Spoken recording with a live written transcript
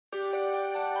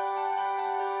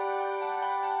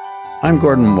I'm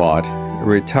Gordon Watt, a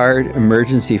retired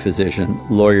emergency physician,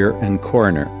 lawyer, and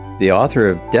coroner, the author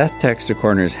of Death Text to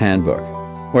Coroner's Handbook.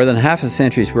 More than half a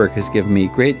century's work has given me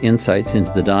great insights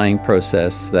into the dying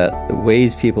process that the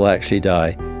ways people actually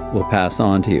die will pass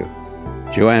on to you.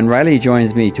 Joanne Riley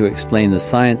joins me to explain the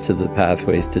science of the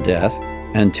pathways to death,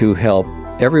 and to help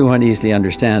everyone easily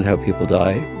understand how people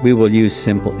die, we will use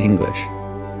simple English.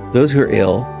 Those who are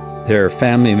ill, their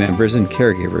family members and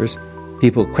caregivers,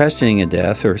 people questioning a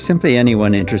death, or simply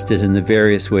anyone interested in the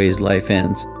various ways life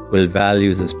ends will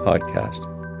value this podcast.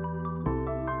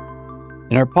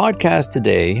 In our podcast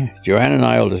today, Joanne and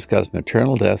I will discuss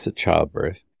maternal deaths at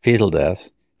childbirth, fetal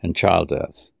deaths, and child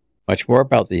deaths. Much more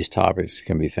about these topics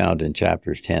can be found in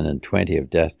chapters 10 and 20 of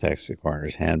Death Text to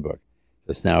Coroner's Handbook,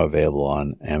 that's now available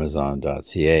on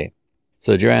Amazon.ca.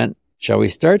 So Joanne, shall we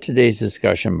start today's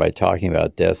discussion by talking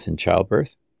about deaths in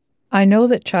childbirth? I know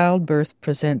that childbirth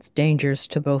presents dangers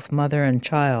to both mother and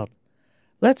child.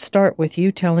 Let's start with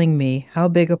you telling me how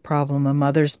big a problem a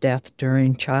mother's death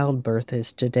during childbirth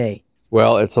is today.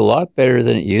 Well, it's a lot better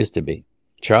than it used to be.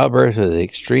 Childbirth was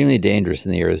extremely dangerous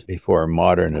in the years before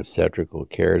modern obstetrical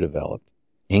care developed.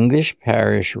 English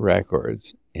parish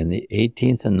records in the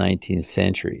 18th and 19th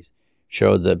centuries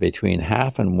showed that between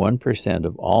 0.5% and 1%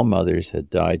 of all mothers had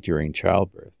died during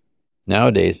childbirth.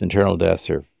 Nowadays, maternal deaths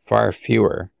are far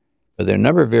fewer, but their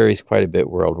number varies quite a bit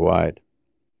worldwide.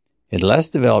 In less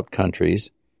developed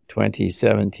countries,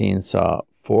 2017 saw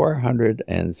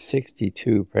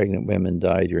 462 pregnant women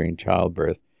die during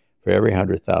childbirth for every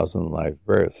 100,000 live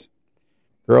births.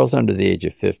 Girls under the age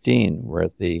of 15 were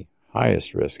at the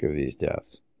highest risk of these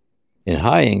deaths. In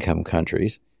high-income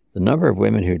countries, the number of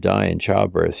women who die in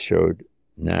childbirth showed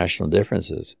national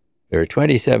differences. Their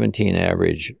 2017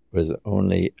 average was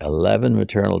only 11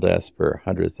 maternal deaths per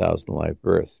 100,000 live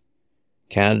births.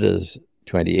 Canada's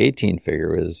 2018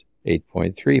 figure was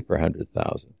 8.3 per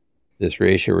 100,000. This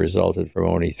ratio resulted from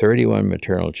only 31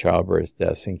 maternal childbirth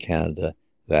deaths in Canada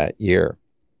that year.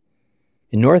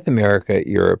 In North America,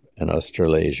 Europe, and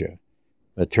Australasia,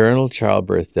 maternal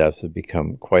childbirth deaths have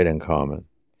become quite uncommon.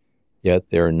 Yet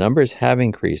their numbers have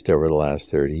increased over the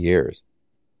last 30 years.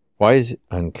 Why is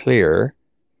unclear,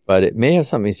 but it may have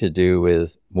something to do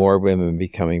with more women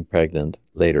becoming pregnant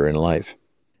later in life.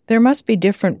 There must be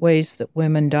different ways that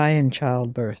women die in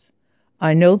childbirth.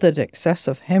 I know that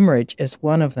excessive hemorrhage is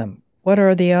one of them. What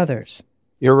are the others?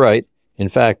 You're right. In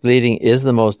fact, bleeding is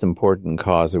the most important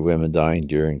cause of women dying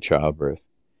during childbirth.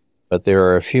 But there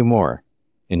are a few more.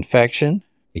 Infection,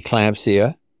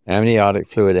 eclampsia, amniotic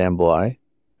fluid emboli,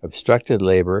 obstructed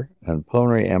labor, and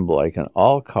pulmonary emboli can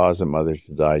all cause a mother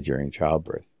to die during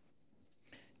childbirth.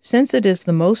 Since it is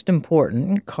the most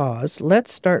important cause,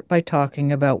 let's start by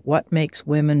talking about what makes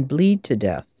women bleed to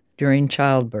death during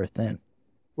childbirth then.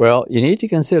 Well, you need to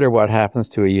consider what happens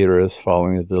to a uterus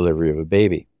following the delivery of a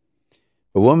baby.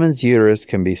 A woman's uterus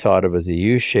can be thought of as a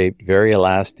U-shaped, very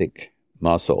elastic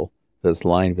muscle that's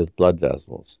lined with blood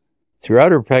vessels.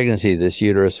 Throughout her pregnancy, this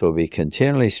uterus will be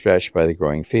continually stretched by the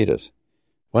growing fetus.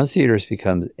 Once the uterus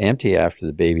becomes empty after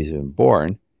the baby's been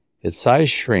born, its size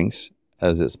shrinks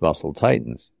as its muscle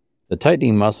tightens. The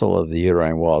tightening muscle of the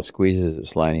uterine wall squeezes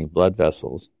its lining blood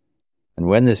vessels, and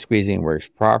when this squeezing works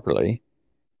properly,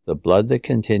 the blood that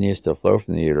continues to flow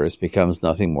from the uterus becomes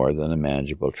nothing more than a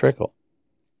manageable trickle.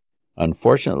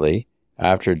 Unfortunately,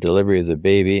 after delivery of the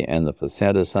baby and the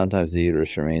placenta, sometimes the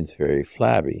uterus remains very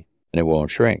flabby, and it won't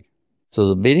shrink. So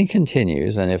the bleeding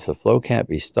continues, and if the flow can't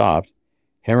be stopped,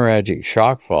 hemorrhagic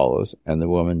shock follows, and the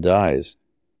woman dies.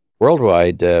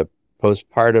 Worldwide,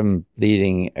 postpartum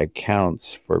bleeding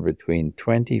accounts for between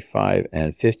 25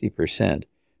 and 50%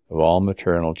 of all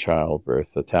maternal childbirth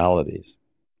fatalities.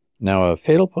 Now, a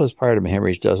fatal postpartum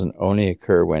hemorrhage doesn't only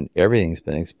occur when everything's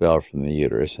been expelled from the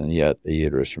uterus and yet the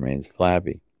uterus remains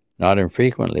flabby. Not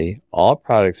infrequently, all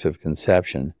products of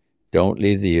conception don't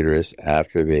leave the uterus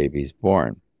after a baby's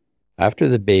born. After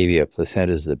the baby, a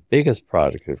placenta is the biggest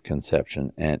product of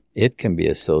conception, and it can be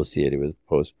associated with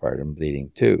postpartum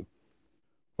bleeding too.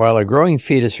 While a growing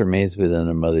fetus remains within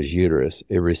a mother's uterus,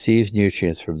 it receives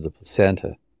nutrients from the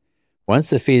placenta. Once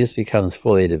the fetus becomes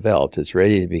fully developed, it's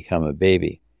ready to become a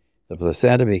baby. The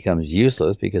placenta becomes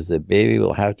useless because the baby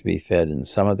will have to be fed in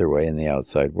some other way in the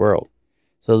outside world.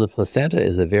 So the placenta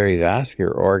is a very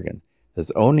vascular organ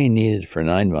that's only needed for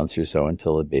 9 months or so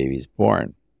until the baby's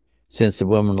born. Since the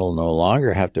woman will no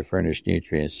longer have to furnish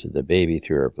nutrients to the baby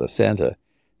through her placenta,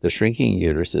 the shrinking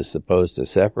uterus is supposed to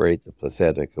separate the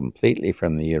placenta completely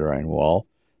from the uterine wall.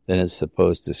 Then it's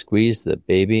supposed to squeeze the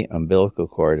baby, umbilical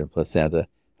cord, and placenta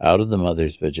out of the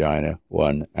mother's vagina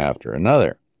one after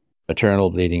another.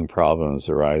 Maternal bleeding problems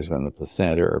arise when the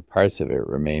placenta or parts of it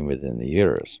remain within the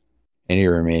uterus. Any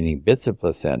remaining bits of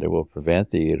placenta will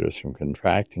prevent the uterus from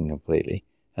contracting completely,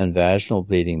 and vaginal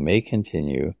bleeding may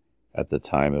continue at the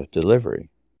time of delivery.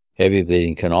 Heavy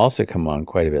bleeding can also come on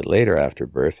quite a bit later after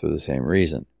birth for the same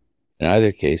reason. In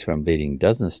either case, when bleeding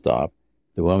doesn't stop,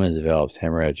 the woman develops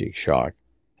hemorrhagic shock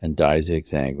and dies of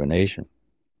exsanguination.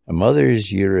 A mother's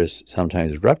uterus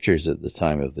sometimes ruptures at the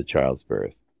time of the child's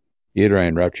birth.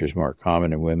 Uterine rupture is more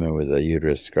common in women with a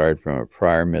uterus scarred from a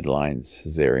prior midline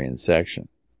cesarean section.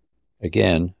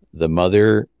 Again, the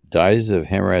mother dies of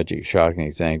hemorrhagic shock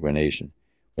and exsanguination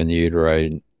when the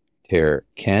uterine tear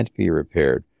can't be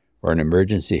repaired or an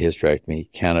emergency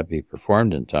hysterectomy cannot be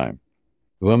performed in time.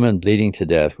 The woman bleeding to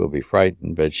death will be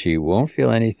frightened, but she won't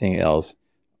feel anything else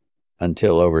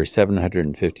until over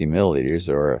 750 milliliters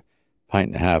or a pint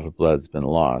and a half of blood has been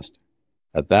lost.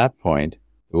 At that point,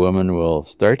 the woman will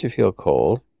start to feel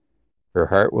cold, her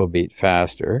heart will beat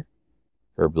faster,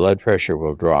 her blood pressure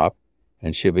will drop,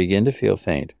 and she'll begin to feel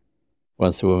faint.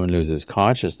 Once the woman loses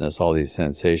consciousness, all these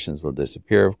sensations will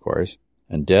disappear, of course,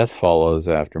 and death follows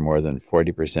after more than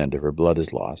 40% of her blood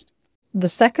is lost. The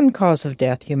second cause of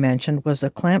death you mentioned was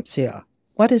eclampsia.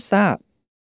 What is that?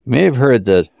 You may have heard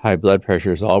that high blood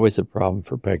pressure is always a problem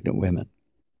for pregnant women.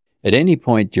 At any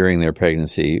point during their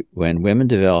pregnancy, when women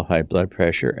develop high blood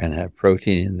pressure and have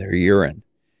protein in their urine,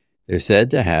 they're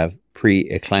said to have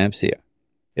preeclampsia.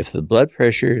 If the blood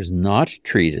pressure is not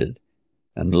treated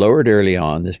and lowered early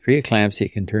on, this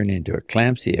preeclampsia can turn into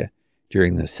eclampsia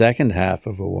during the second half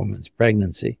of a woman's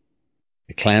pregnancy.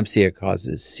 Eclampsia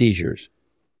causes seizures.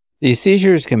 These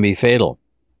seizures can be fatal.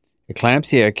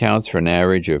 Eclampsia accounts for an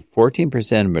average of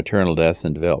 14% of maternal deaths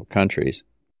in developed countries.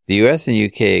 The US and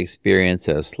UK experience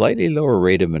a slightly lower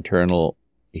rate of maternal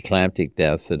eclamptic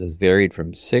deaths that has varied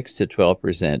from 6 to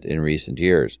 12% in recent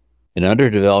years. In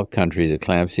underdeveloped countries,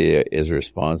 eclampsia is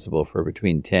responsible for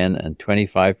between 10 and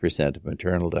 25% of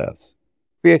maternal deaths.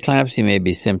 Preeclampsia may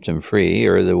be symptom-free,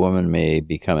 or the woman may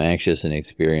become anxious and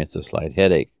experience a slight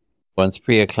headache. Once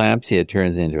preeclampsia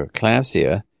turns into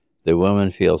eclampsia, the woman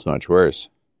feels much worse.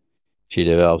 She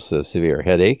develops a severe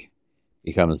headache,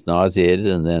 becomes nauseated,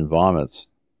 and then vomits.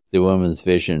 The woman's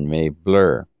vision may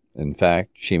blur. In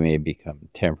fact, she may become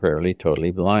temporarily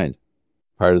totally blind.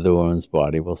 Part of the woman's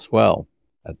body will swell.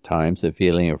 At times, a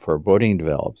feeling of foreboding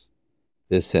develops.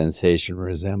 This sensation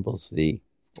resembles the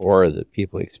aura that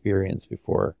people experience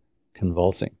before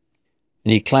convulsing.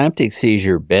 An eclamptic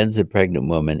seizure bends a pregnant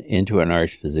woman into an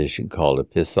arched position called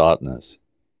episotenus.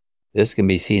 This can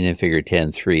be seen in Figure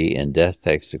 10.3 in Death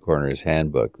Text to Coroner's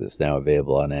Handbook that's now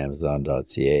available on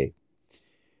Amazon.ca.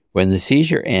 When the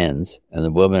seizure ends and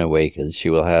the woman awakens, she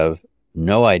will have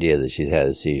no idea that she's had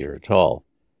a seizure at all.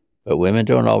 But women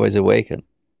don't always awaken.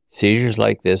 Seizures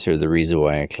like this are the reason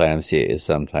why eclampsia is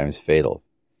sometimes fatal.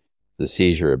 The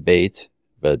seizure abates,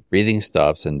 but breathing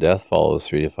stops and death follows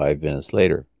 3 to 5 minutes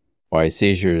later. Why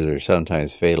seizures are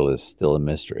sometimes fatal is still a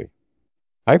mystery.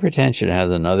 Hypertension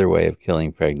has another way of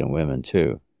killing pregnant women,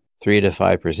 too. 3 to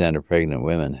 5% of pregnant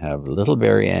women have little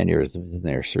berry aneurysms in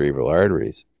their cerebral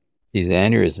arteries. These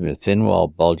aneurysms are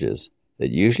thin-walled bulges that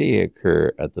usually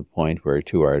occur at the point where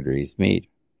two arteries meet.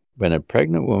 When a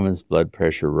pregnant woman's blood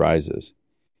pressure rises,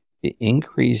 the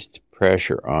increased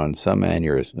pressure on some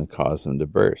aneurysms causes them to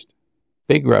burst.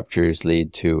 Big ruptures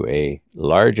lead to a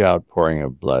large outpouring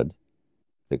of blood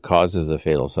that causes a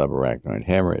fatal subarachnoid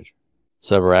hemorrhage.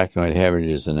 Subarachnoid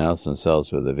hemorrhages announce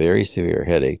themselves with a very severe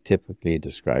headache, typically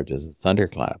described as a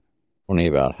thunderclap. Only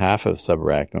about half of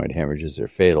subarachnoid hemorrhages are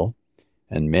fatal,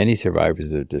 and many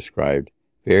survivors have described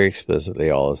very explicitly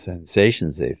all the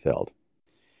sensations they felt.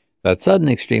 That sudden,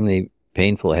 extremely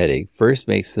painful headache first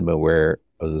makes them aware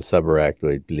of the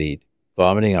subarachnoid bleed.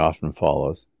 Vomiting often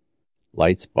follows.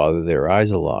 Lights bother their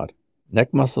eyes a lot.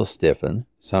 Neck muscles stiffen.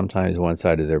 Sometimes one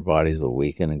side of their bodies will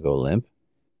weaken and go limp.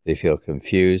 They feel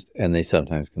confused, and they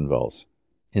sometimes convulse.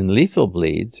 In lethal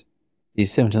bleeds,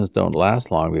 these symptoms don't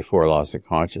last long before loss of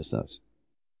consciousness.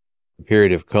 A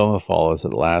period of coma follows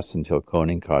that lasts until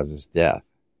coning causes death.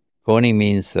 Coning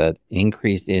means that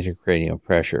increased intracranial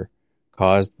pressure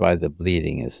caused by the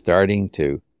bleeding is starting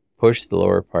to push the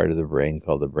lower part of the brain,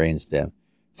 called the brainstem,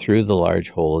 through the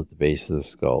large hole at the base of the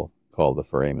skull, called the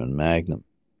foramen magnum.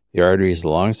 The arteries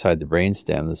alongside the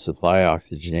brainstem that supply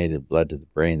oxygenated blood to the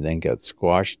brain then get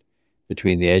squashed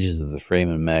between the edges of the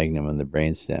foramen magnum and the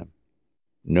brainstem.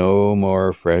 No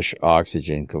more fresh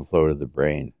oxygen can flow to the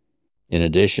brain. In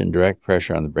addition, direct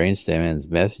pressure on the brainstem ends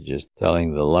messages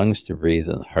telling the lungs to breathe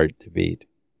and the heart to beat.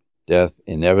 Death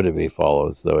inevitably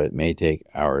follows, though it may take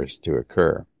hours to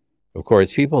occur. Of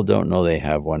course, people don't know they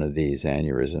have one of these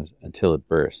aneurysms until it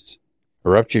bursts. A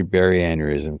ruptured berry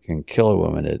aneurysm can kill a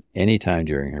woman at any time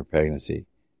during her pregnancy.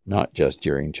 not just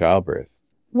during childbirth.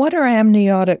 What are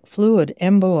amniotic fluid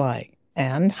emboli,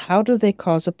 and how do they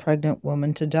cause a pregnant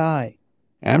woman to die?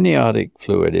 Amniotic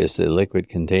fluid is the liquid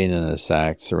contained in a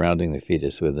sac surrounding the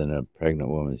fetus within a pregnant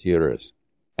woman's uterus.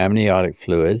 Amniotic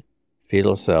fluid,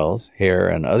 fetal cells, hair,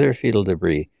 and other fetal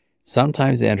debris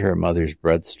sometimes enter a mother's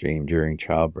bloodstream during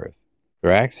childbirth.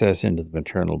 Their access into the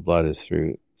maternal blood is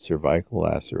through cervical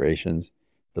lacerations,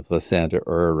 the placenta,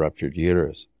 or a ruptured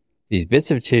uterus. These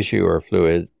bits of tissue or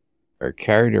fluid are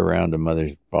carried around a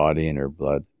mother's body in her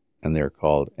blood, and they're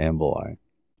called emboli.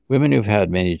 Women who've had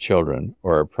many children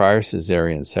or a prior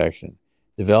cesarean section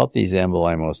develop these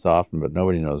emboli most often, but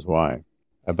nobody knows why.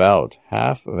 About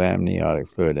half of amniotic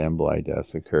fluid emboli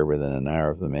deaths occur within an hour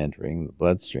of them entering the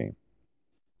bloodstream.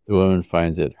 The woman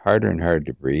finds it harder and harder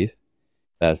to breathe.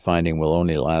 That finding will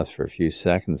only last for a few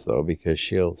seconds, though, because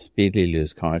she'll speedily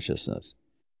lose consciousness.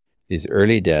 These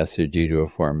early deaths are due to a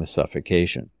form of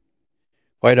suffocation.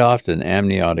 Quite often,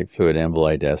 amniotic fluid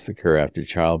emboli deaths occur after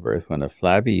childbirth when a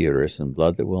flabby uterus and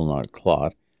blood that will not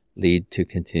clot lead to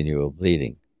continual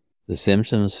bleeding. The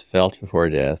symptoms felt before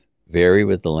death vary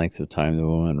with the length of time the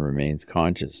woman remains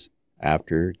conscious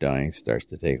after dying starts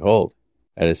to take hold.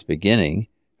 At its beginning,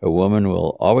 a woman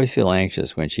will always feel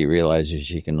anxious when she realizes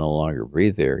she can no longer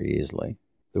breathe very easily.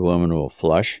 The woman will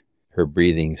flush, her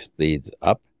breathing speeds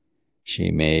up,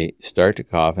 she may start to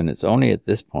cough, and it's only at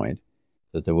this point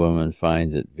that the woman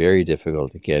finds it very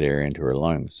difficult to get air into her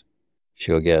lungs.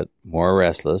 She'll get more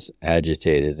restless,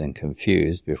 agitated, and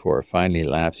confused before finally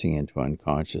lapsing into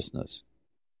unconsciousness.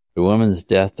 The woman's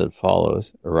death that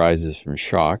follows arises from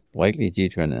shock, likely due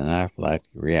to an anaphylactic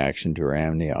reaction to her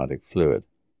amniotic fluid.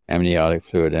 Amniotic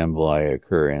fluid emboli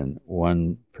occur in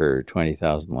 1 per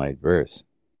 20,000 live births.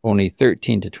 Only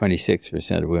 13 to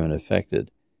 26% of women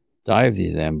affected die of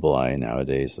these emboli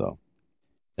nowadays, though.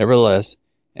 Nevertheless,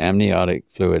 amniotic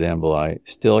fluid emboli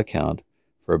still account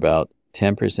for about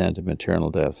 10% of maternal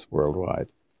deaths worldwide.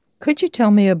 Could you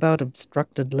tell me about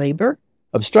obstructed labor?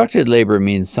 Obstructed labor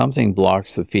means something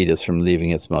blocks the fetus from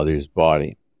leaving its mother's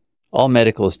body. All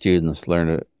medical students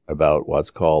learn about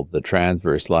what's called the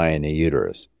transverse lie in a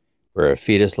uterus, where a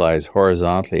fetus lies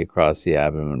horizontally across the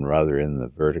abdomen rather than the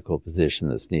vertical position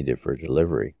that's needed for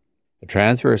delivery. A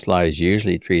transverse lie is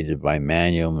usually treated by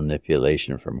manual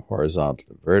manipulation from horizontal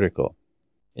to vertical.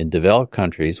 In developed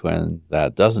countries, when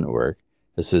that doesn't work,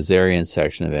 a cesarean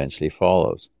section eventually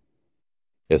follows.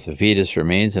 If the fetus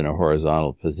remains in a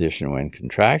horizontal position when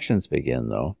contractions begin,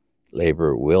 though,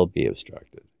 labor will be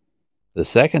obstructed. The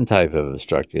second type of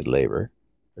obstructed labor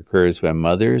occurs when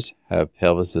mothers have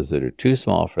pelvises that are too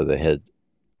small for the head,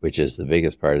 which is the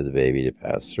biggest part of the baby, to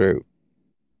pass through.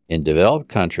 In developed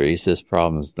countries, this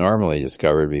problem is normally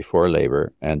discovered before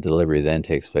labor, and delivery then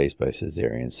takes place by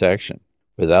cesarean section.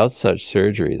 Without such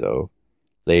surgery, though,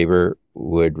 labor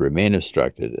would remain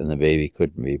obstructed and the baby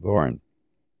couldn't be born.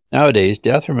 Nowadays,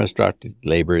 death from obstructed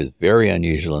labor is very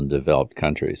unusual in developed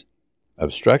countries.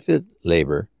 Obstructed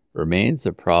labor remains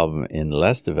a problem in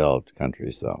less developed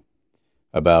countries, though.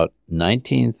 About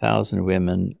 19,000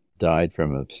 women died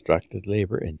from obstructed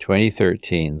labor in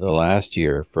 2013, the last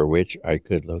year for which I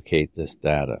could locate this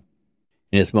data.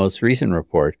 In its most recent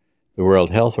report, the World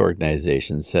Health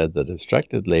Organization said that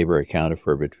obstructed labor accounted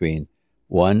for between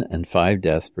 1 and 5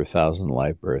 deaths per 1,000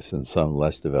 live births in some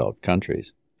less developed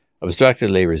countries.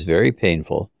 Obstructed labor is very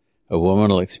painful. A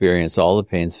woman will experience all the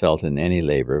pains felt in any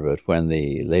labor, but when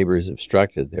the labor is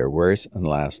obstructed, they're worse and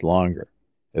last longer.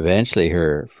 Eventually,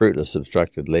 her fruitless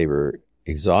obstructed labor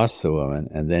exhausts the woman,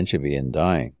 and then she'll begin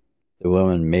dying. The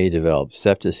woman may develop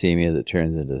septicemia that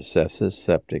turns into sepsis,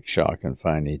 septic shock, and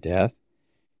finally death.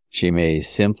 She may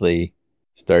simply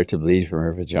start to bleed from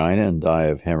her vagina and die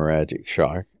of hemorrhagic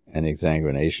shock and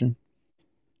exsanguination.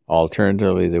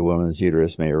 Alternatively, the woman's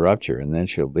uterus may rupture, and then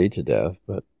she'll bleed to death,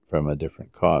 but from a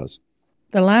different cause.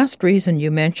 The last reason you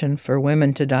mentioned for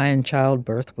women to die in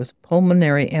childbirth was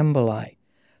pulmonary emboli.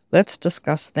 Let's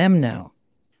discuss them now.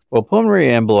 Well, pulmonary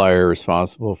emboli are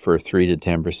responsible for 3 to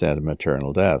 10% of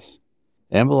maternal deaths.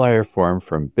 Emboli are formed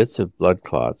from bits of blood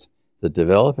clots that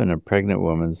develop in a pregnant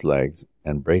woman's legs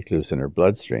and break loose in her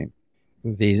bloodstream.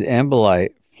 These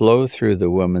emboli flow through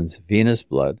the woman's venous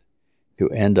blood to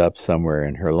end up somewhere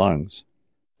in her lungs.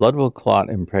 Blood will clot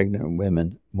in pregnant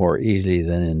women more easily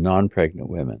than in non-pregnant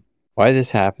women. Why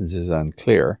this happens is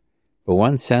unclear, but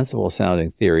one sensible-sounding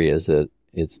theory is that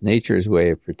it's nature's way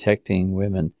of protecting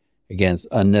women against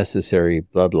unnecessary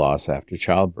blood loss after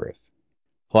childbirth.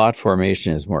 Clot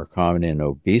formation is more common in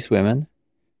obese women,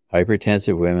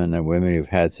 hypertensive women, and women who've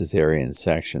had cesarean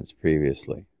sections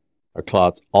previously. A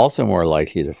clot's also more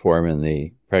likely to form in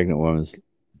the pregnant woman's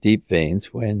deep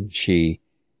veins when she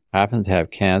happens to have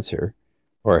cancer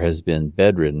or has been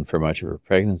bedridden for much of her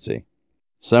pregnancy.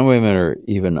 Some women are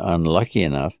even unlucky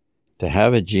enough to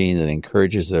have a gene that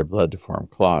encourages their blood to form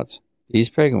clots. These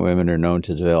pregnant women are known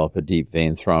to develop a deep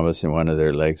vein thrombus in one of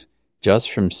their legs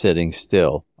just from sitting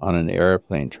still on an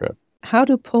airplane trip. How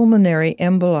do pulmonary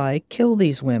emboli kill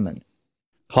these women?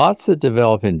 Clots that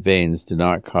develop in veins do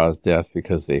not cause death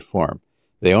because they form.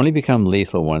 They only become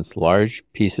lethal once large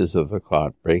pieces of the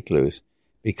clot break loose,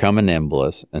 become an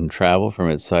embolus, and travel from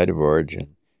its site of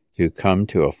origin to come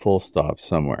to a full stop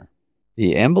somewhere.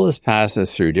 The embolus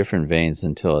passes through different veins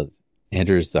until it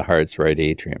enters the heart's right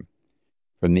atrium.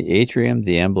 From the atrium,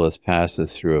 the embolus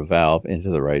passes through a valve into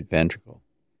the right ventricle.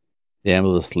 The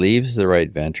embolus leaves the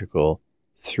right ventricle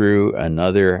through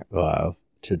another valve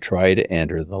to try to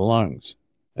enter the lungs.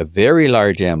 A very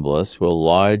large embolus will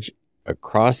lodge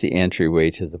across the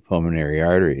entryway to the pulmonary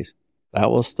arteries.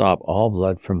 That will stop all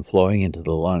blood from flowing into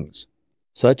the lungs.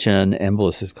 Such an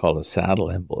embolus is called a saddle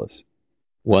embolus.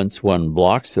 Once one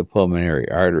blocks the pulmonary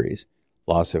arteries,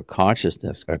 loss of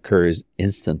consciousness occurs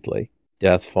instantly.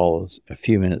 Death follows a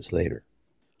few minutes later.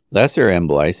 Lesser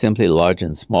emboli simply lodge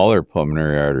in smaller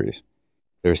pulmonary arteries.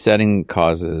 Their setting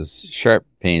causes sharp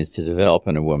pains to develop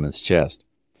in a woman's chest.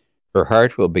 Her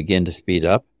heart will begin to speed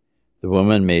up, the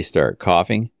woman may start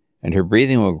coughing, and her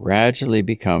breathing will gradually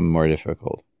become more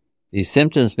difficult. These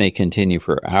symptoms may continue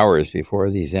for hours before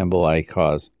these emboli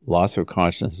cause loss of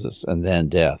consciousness and then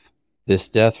death. This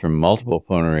death from multiple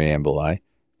pulmonary emboli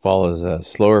follows a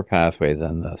slower pathway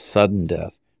than the sudden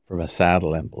death from a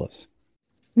saddle embolus.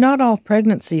 Not all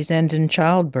pregnancies end in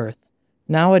childbirth.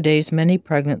 Nowadays, many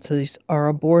pregnancies are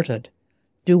aborted.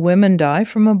 Do women die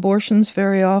from abortions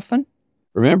very often?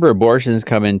 Remember, abortions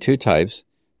come in two types.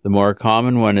 The more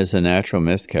common one is a natural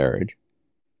miscarriage.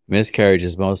 Miscarriage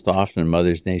is most often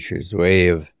Mother Nature's way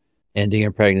of ending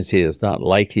a pregnancy that's not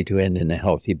likely to end in a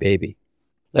healthy baby.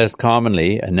 Less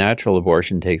commonly, a natural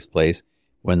abortion takes place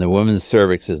when the woman's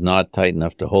cervix is not tight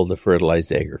enough to hold the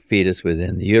fertilized egg or fetus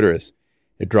within the uterus.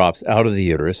 It drops out of the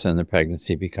uterus and the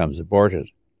pregnancy becomes aborted.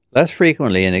 Less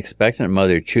frequently, an expectant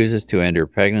mother chooses to end her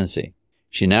pregnancy.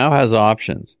 She now has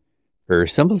options. Her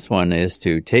simplest one is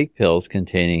to take pills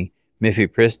containing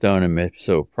mifepristone and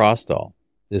misoprostol.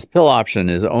 This pill option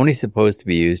is only supposed to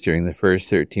be used during the first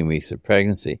 13 weeks of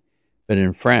pregnancy, but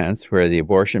in France, where the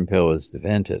abortion pill was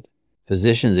invented,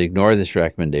 physicians ignore this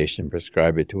recommendation and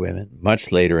prescribe it to women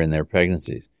much later in their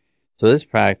pregnancies, so this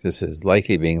practice is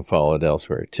likely being followed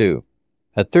elsewhere too.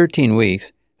 At 13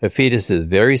 weeks, a fetus is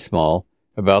very small,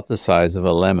 about the size of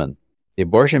a lemon. The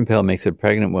abortion pill makes a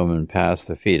pregnant woman pass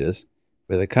the fetus,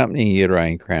 with accompanying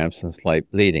uterine cramps and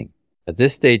slight bleeding. At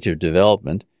this stage of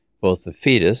development, both the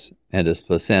fetus and its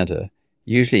placenta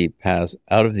usually pass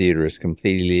out of the uterus,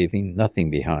 completely leaving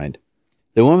nothing behind.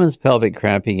 The woman's pelvic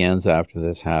cramping ends after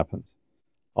this happens.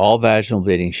 All vaginal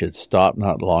bleeding should stop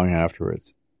not long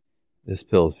afterwards. This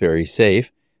pill is very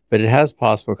safe, but it has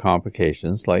possible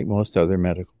complications like most other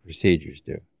medical procedures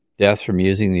do. Death from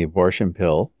using the abortion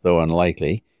pill, though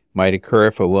unlikely, might occur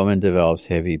if a woman develops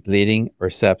heavy bleeding or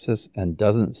sepsis and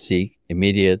doesn't seek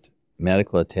immediate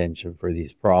medical attention for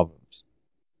these problems.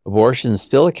 Abortions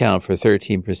still account for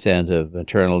 13% of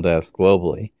maternal deaths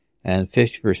globally and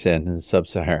 50% in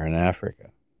sub-Saharan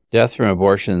Africa. Death from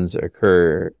abortions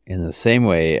occur in the same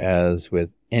way as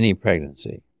with any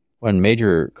pregnancy. One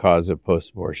major cause of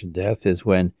post-abortion death is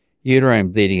when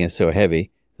uterine bleeding is so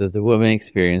heavy that the woman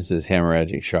experiences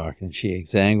hemorrhagic shock and she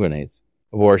exsanguinates.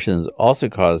 Abortions also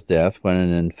cause death when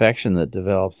an infection that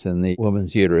develops in the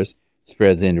woman's uterus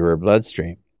spreads into her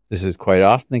bloodstream. This is quite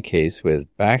often the case with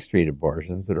backstreet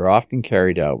abortions that are often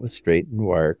carried out with straightened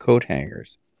wire coat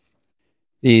hangers.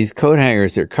 These coat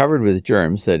hangers are covered with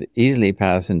germs that easily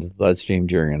pass into the bloodstream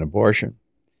during an abortion.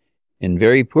 In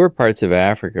very poor parts of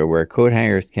Africa where coat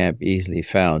hangers can't be easily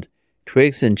found,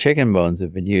 twigs and chicken bones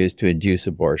have been used to induce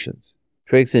abortions.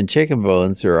 Twigs and chicken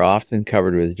bones are often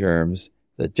covered with germs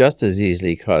that just as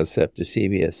easily cause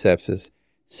septicemia, sepsis,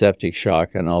 septic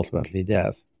shock, and ultimately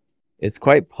death. It's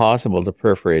quite possible to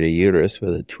perforate a uterus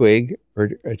with a twig or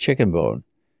a chicken bone,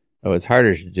 though it's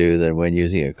harder to do than when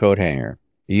using a coat hanger.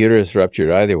 A uterus ruptured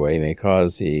either way may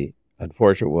cause the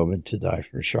unfortunate woman to die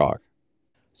from shock.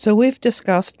 So we've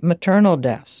discussed maternal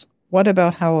deaths. What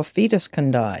about how a fetus can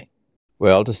die?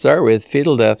 Well, to start with,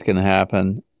 fetal death can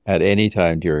happen at any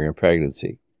time during a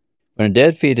pregnancy. When a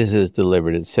dead fetus is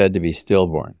delivered, it's said to be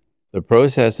stillborn. The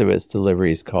process of its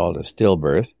delivery is called a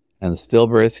stillbirth, and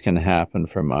stillbirths can happen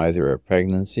from either a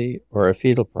pregnancy or a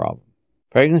fetal problem.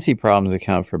 Pregnancy problems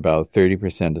account for about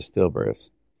 30% of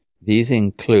stillbirths. These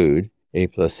include a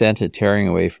placenta tearing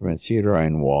away from its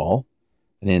uterine wall,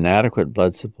 an inadequate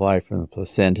blood supply from the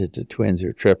placenta to twins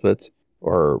or triplets,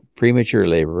 or premature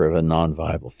labor of a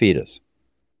non-viable fetus.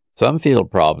 Some fetal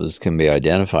problems can be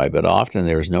identified, but often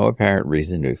there is no apparent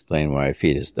reason to explain why a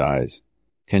fetus dies.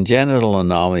 Congenital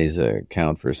anomalies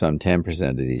account for some 10%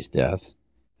 of these deaths,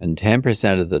 and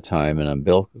 10% of the time an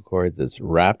umbilical cord that's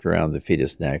wrapped around the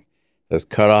fetus neck has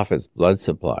cut off its blood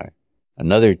supply.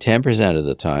 Another 10% of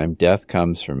the time, death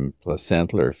comes from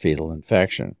placental or fetal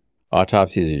infection.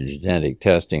 Autopsies or genetic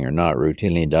testing are not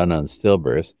routinely done on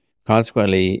stillbirths.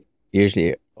 Consequently,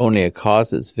 usually only a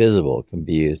cause that's visible can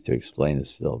be used to explain a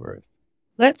stillbirth.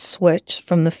 Let's switch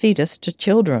from the fetus to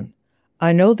children.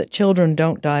 I know that children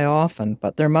don't die often,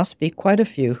 but there must be quite a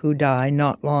few who die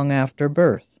not long after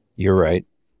birth. You're right.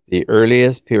 The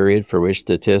earliest period for which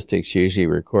statistics usually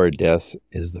record deaths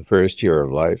is the first year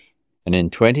of life. And in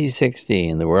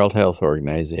 2016, the World Health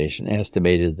Organization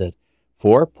estimated that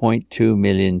 4.2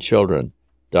 million children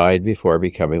died before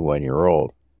becoming 1 year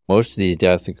old. Most of these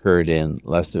deaths occurred in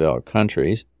less developed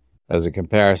countries. As a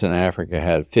comparison, Africa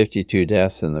had 52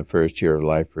 deaths in the first year of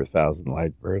life per 1,000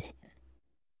 live births,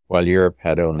 while Europe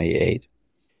had only 8.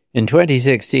 In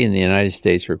 2016, the United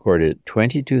States recorded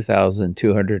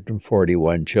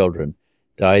 22,241 children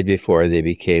died before they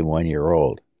became 1 year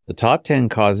old. The top 10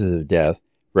 causes of death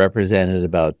represented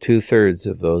about 2/3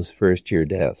 of those first-year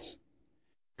deaths.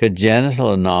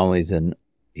 Congenital anomalies and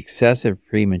excessive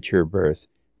premature births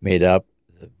made up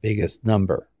the biggest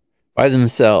number. By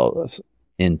themselves,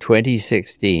 in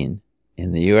 2016,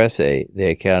 in the USA,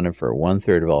 they accounted for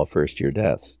 1/3 of all first-year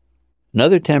deaths.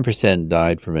 Another 10%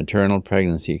 died from maternal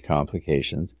pregnancy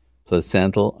complications,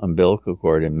 placental, umbilical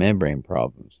cord, and membrane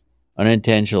problems.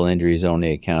 Unintentional injuries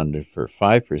only accounted for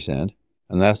 5%,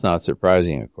 and that's not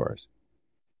surprising, of course.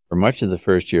 For much of the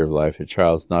first year of life, a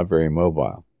child is not very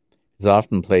mobile. It's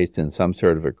often placed in some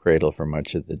sort of a cradle for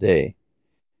much of the day.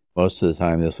 Most of the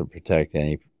time, this will protect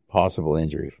any possible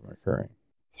injury from occurring.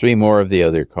 3 more of the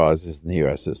other causes in the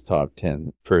U.S.'s top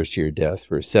 10 first-year deaths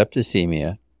were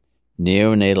septicemia,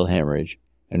 neonatal hemorrhage,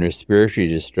 and respiratory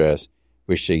distress,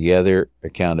 which together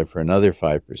accounted for another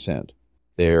 5%.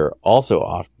 They are also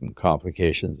often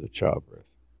complications of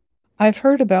childbirth. I've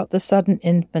heard about the sudden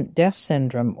infant death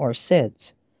syndrome, or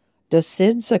SIDS. Does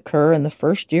SIDS occur in the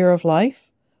first year of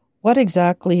life? What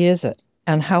exactly is it,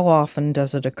 and how often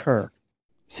does it occur?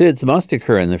 SIDS must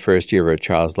occur in the first year of a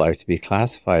child's life to be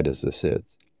classified as a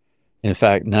SIDS. In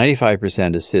fact,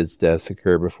 95% of SIDS deaths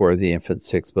occur before the infant's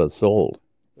 6 months old.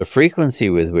 The frequency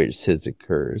with which SIDS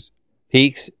occurs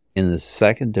peaks in the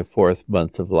 2nd to 4th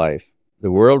month of life.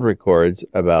 The world records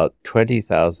about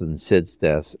 20,000 SIDS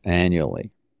deaths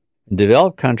annually. In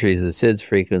developed countries, the SIDS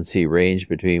frequency ranged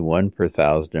between 1 per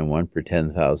 1,000 and 1 per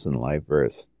 10,000 live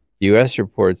births. The U.S.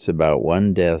 reports about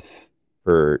 1 death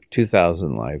per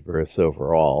 2,000 live births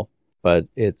overall, but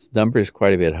its number is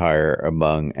quite a bit higher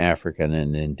among African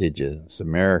and Indigenous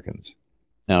Americans.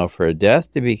 Now, for a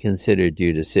death to be considered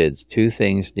due to SIDS, 2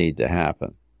 things need to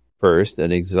happen. First,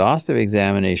 an exhaustive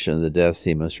examination of the death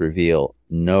scene must reveal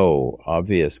no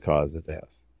obvious cause of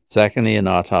death. Secondly, an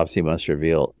autopsy must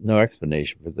reveal no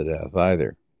explanation for the death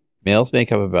either. Males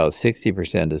make up about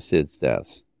 60% of SIDS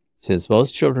deaths. Since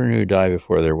most children who die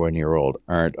before they're 1 year old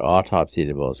aren't autopsied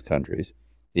in most countries,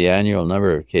 the annual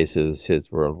number of cases of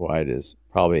SIDS worldwide is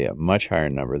probably a much higher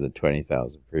number than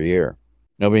 20,000 per year.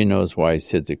 Nobody knows why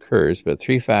SIDS occurs, but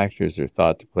 3 factors are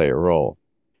thought to play a role.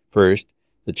 First,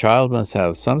 the child must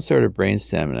have some sort of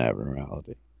brainstem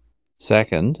abnormality.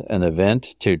 Second, an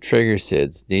event to trigger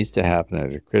SIDS needs to happen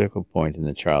at a critical point in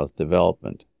the child's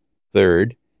development.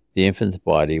 Third, the infant's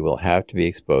body will have to be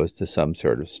exposed to some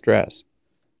sort of stress.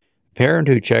 A parent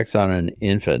who checks on an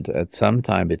infant at some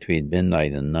time between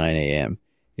midnight and 9 a.m.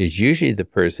 is usually the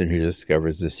person who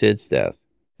discovers a SIDS death.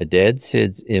 A dead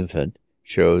SIDS infant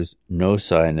shows no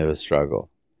sign of a struggle.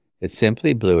 It's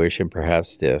simply bluish and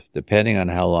perhaps stiff, depending on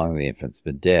how long the infant's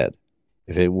been dead.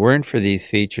 If it weren't for these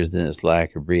features and its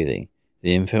lack of breathing,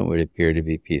 the infant would appear to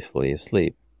be peacefully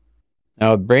asleep.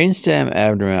 Now, a brainstem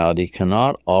abnormality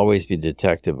cannot always be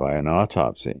detected by an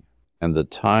autopsy, and the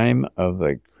time of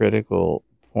the critical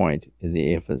point in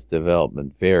the infant's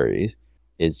development varies.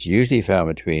 It's usually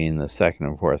found between the 2nd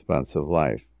and 4th months of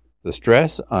life. The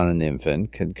stress on an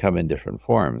infant can come in different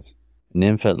forms. An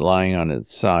infant lying on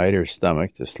its side or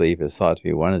stomach to sleep is thought to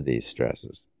be one of these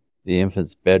stresses. The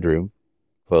infant's bedroom,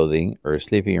 clothing, or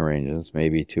sleeping arrangements may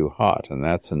be too hot, and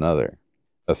that's another.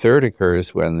 A third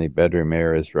occurs when the bedroom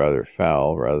air is rather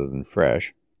foul rather than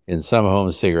fresh. In some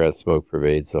homes, cigarette smoke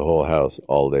pervades the whole house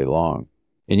all day long.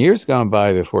 In years gone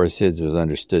by before SIDS was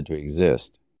understood to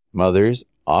exist, mothers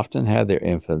often had their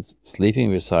infants sleeping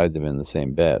beside them in the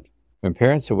same bed. When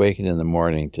parents awakened in the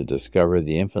morning to discover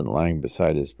the infant lying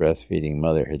beside his breastfeeding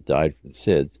mother had died from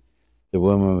SIDS, The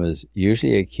woman was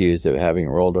usually accused of having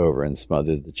rolled over and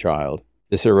smothered the child.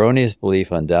 This erroneous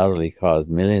belief undoubtedly caused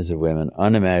millions of women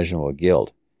unimaginable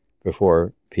guilt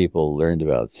before people learned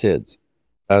about SIDS.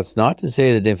 That's not to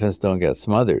say that infants don't get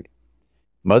smothered.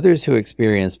 Mothers who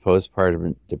experience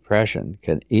postpartum depression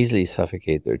can easily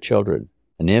suffocate their children.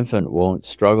 An infant won't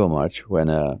struggle much when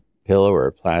a pillow or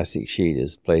a plastic sheet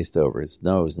is placed over its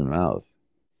nose and mouth.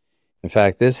 In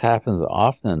fact, this happens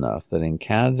often enough that in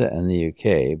Canada and the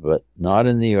UK, but not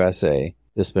in the USA,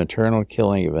 this maternal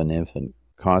killing of an infant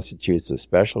constitutes a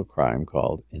special crime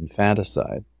called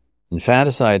infanticide.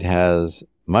 Infanticide has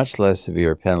much less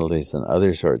severe penalties than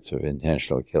other sorts of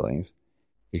intentional killings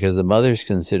because the mother is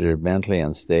considered mentally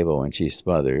unstable when she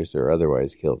smothers or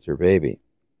otherwise kills her baby.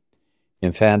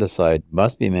 Infanticide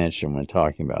must be mentioned when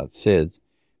talking about SIDS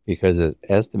because it's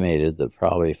estimated that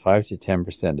probably 5 to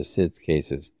 10% of SIDS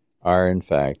cases are in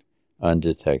fact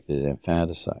undetected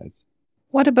infanticides.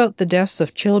 What about the deaths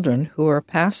of children who are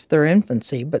past their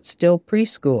infancy but still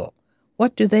preschool?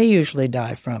 What do they usually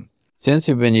die from? Since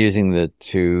we've been using the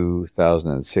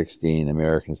 2016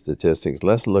 American statistics,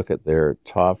 let's look at their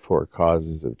top 4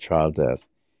 causes of child death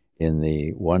in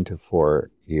the 1 to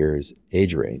 4 years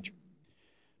age range.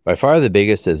 By far the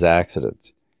biggest is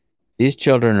accidents. These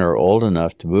children are old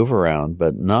enough to move around,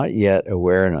 but not yet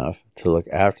aware enough to look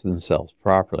after themselves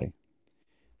properly.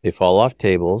 They fall off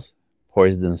tables,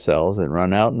 poison themselves, and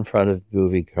run out in front of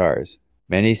moving cars.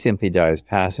 Many simply die as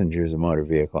passengers in motor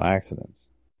vehicle accidents.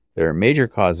 Their major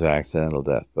cause of accidental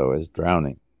death, though, is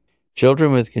drowning.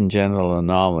 Children with congenital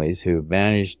anomalies who have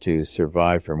managed to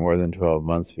survive for more than 12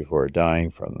 months before dying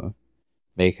from them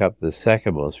make up the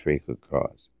second most frequent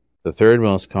cause. The third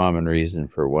most common reason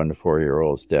for 1 to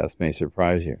 4-year-olds' death may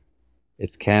surprise you.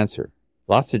 It's cancer.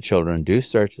 Lots of children do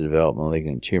start to develop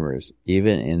malignant tumors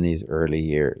even in these early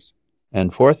years.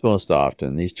 And fourth most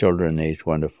often, these children aged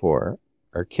 1 to 4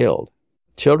 are killed.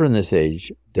 Children this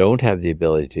age don't have the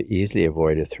ability to easily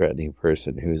avoid a threatening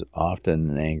person who's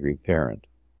often an angry parent.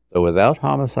 Though without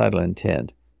homicidal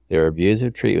intent, their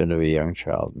abusive treatment of a young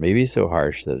child may be so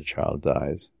harsh that a child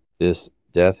dies. This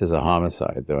death is a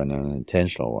homicide, though an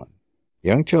unintentional one.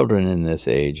 Young children in this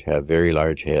age have very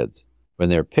large heads. When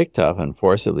they're picked up and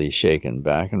forcibly shaken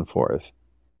back and forth,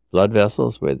 blood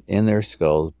vessels within their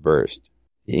skulls burst.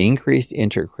 The increased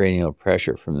intracranial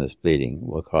pressure from this bleeding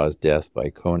will cause death by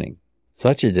coning.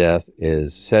 Such a death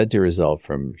is said to result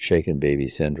from shaken baby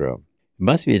syndrome. It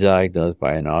must be diagnosed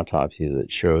by an autopsy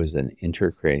that shows an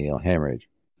intracranial hemorrhage.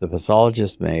 The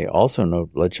pathologist may also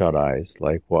note bloodshot eyes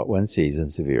like what one sees in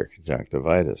severe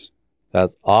conjunctivitis.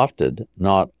 That's often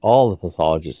not all the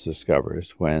pathologist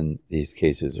discovers when these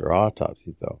cases are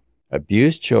autopsied, though.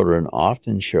 Abused children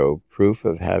often show proof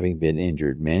of having been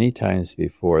injured many times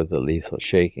before the lethal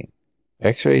shaking.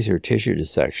 X-rays or tissue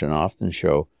dissection often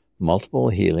show multiple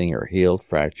healing or healed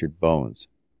fractured bones.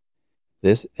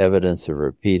 This evidence of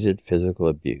repeated physical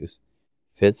abuse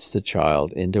fits the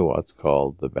child into what's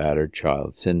called the battered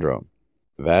child syndrome.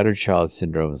 The battered child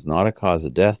syndrome is not a cause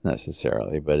of death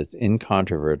necessarily, but it's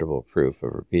incontrovertible proof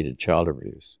of repeated child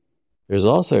abuse. There's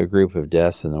also a group of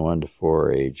deaths in the 1 to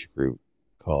 4 age group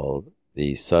called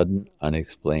the Sudden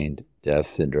Unexplained Death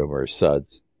Syndrome, or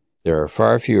SUDS. There are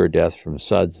far fewer deaths from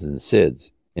SUDS than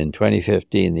SIDS. In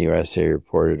 2015, the USA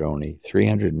reported only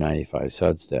 395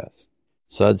 SUDS deaths.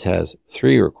 SUDS has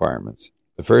 3 requirements.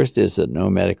 The first is that no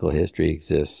medical history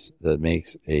exists that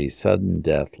makes a sudden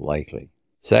death likely.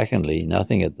 Secondly,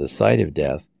 nothing at the site of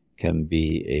death can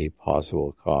be a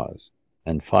possible cause.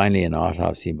 And finally, an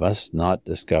autopsy must not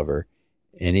discover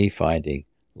any finding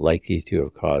likely to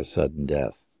have caused sudden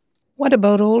death. What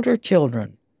about older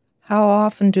children? How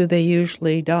often do they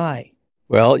usually die?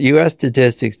 Well, U.S.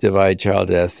 statistics divide child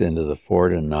deaths into the 4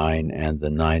 to 9 and the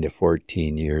 9 to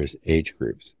 14 years age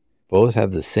groups. Both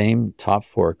have the same top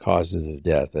 4 causes of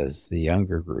death as the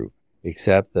younger group,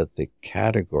 except that the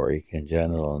category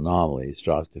congenital anomalies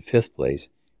drops to 5th place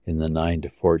in the 9 to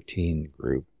 14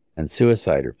 group, and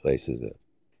suicide replaces it.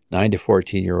 9 to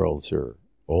 14-year-olds are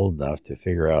old enough to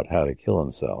figure out how to kill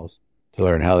themselves. To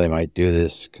learn how they might do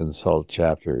this, consult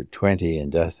Chapter 20 in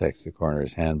Death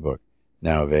Hexacorner's Handbook,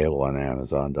 now available on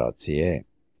Amazon.ca.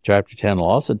 Chapter 10 will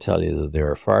also tell you that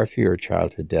there are far fewer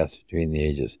childhood deaths between the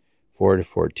ages 4 to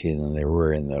 14 than there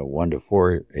were in the 1 to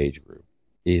 4 age group.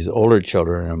 These older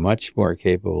children are much more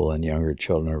capable than younger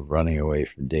children of running away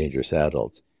from dangerous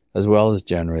adults, as well as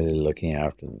generally looking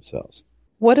after themselves.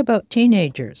 What about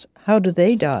teenagers? How do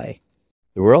they die?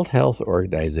 The World Health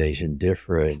Organization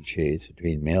differentiates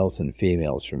between males and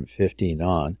females from 15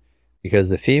 on because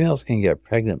the females can get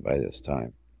pregnant by this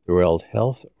time. The World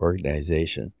Health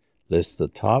Organization lists the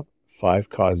top 5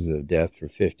 causes of death for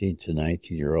 15 to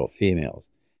 19-year-old females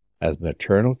as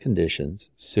maternal conditions,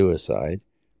 suicide,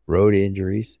 road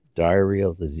injuries,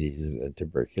 diarrheal diseases, and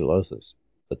tuberculosis.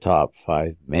 The top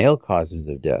 5 male causes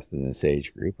of death in this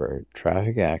age group are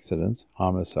traffic accidents,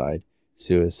 homicide,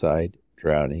 suicide,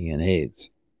 drowning, and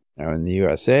AIDS. Now in the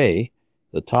USA,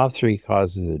 the top 3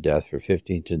 causes of death for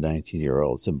 15 to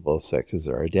 19-year-olds in both sexes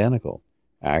are identical: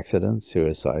 accidents,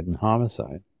 suicide, and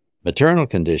homicide. Maternal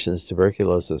conditions,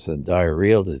 tuberculosis, and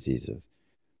diarrheal diseases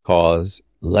cause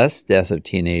less death of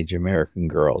teenage American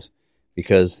girls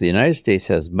because the United States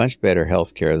has much better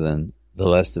health care than the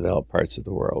less developed parts of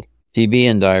the world. TB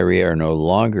and diarrhea are no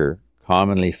longer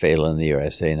commonly fatal in the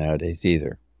USA nowadays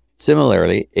either.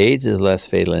 Similarly, AIDS is less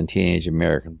fatal in teenage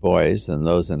American boys than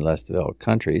those in less developed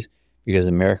countries because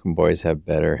American boys have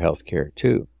better health care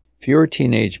too. Fewer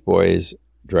teenage boys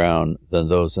drown than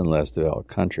those in less developed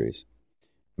countries.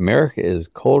 America is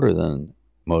colder than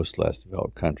most less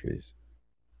developed countries.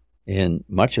 In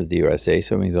much of the USA,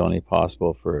 swimming is only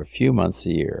possible for a few months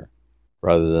a year,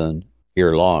 rather than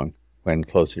year-long when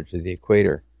closer to the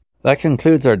equator. That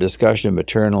concludes our discussion of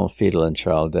maternal, fetal, and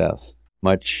child deaths.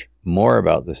 Much more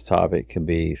about this topic can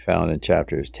be found in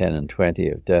chapters 10 and 20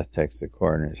 of Death Text: The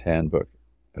Coroner's Handbook,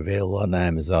 available on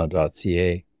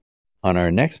Amazon.ca. On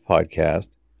our next podcast,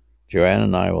 Joanne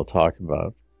and I will talk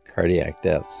about cardiac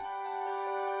deaths.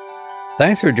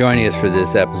 Thanks for joining us for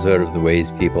this episode of The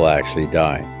Ways People Actually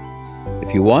Die.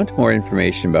 If you want more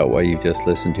information about what you just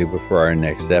listened to before our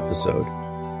next episode,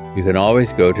 you can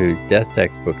always go to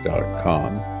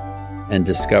deathtextbook.com and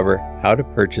discover how to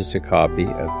purchase a copy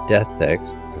of Death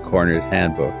Text: The Coroner's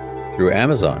Handbook through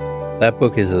Amazon. That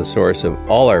book is a source of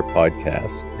all our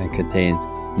podcasts and contains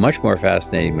much more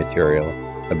fascinating material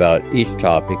about each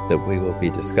topic that we will be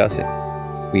discussing.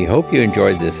 We hope you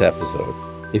enjoyed this episode.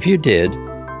 If you did,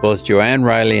 both Joanne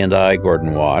Riley and I,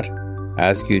 Gordon Watt,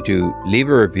 ask you to leave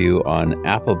a review on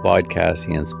Apple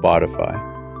Podcasting and Spotify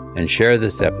and share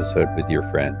this episode with your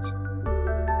friends.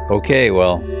 Okay,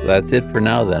 well, that's it for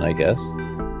now then, I guess.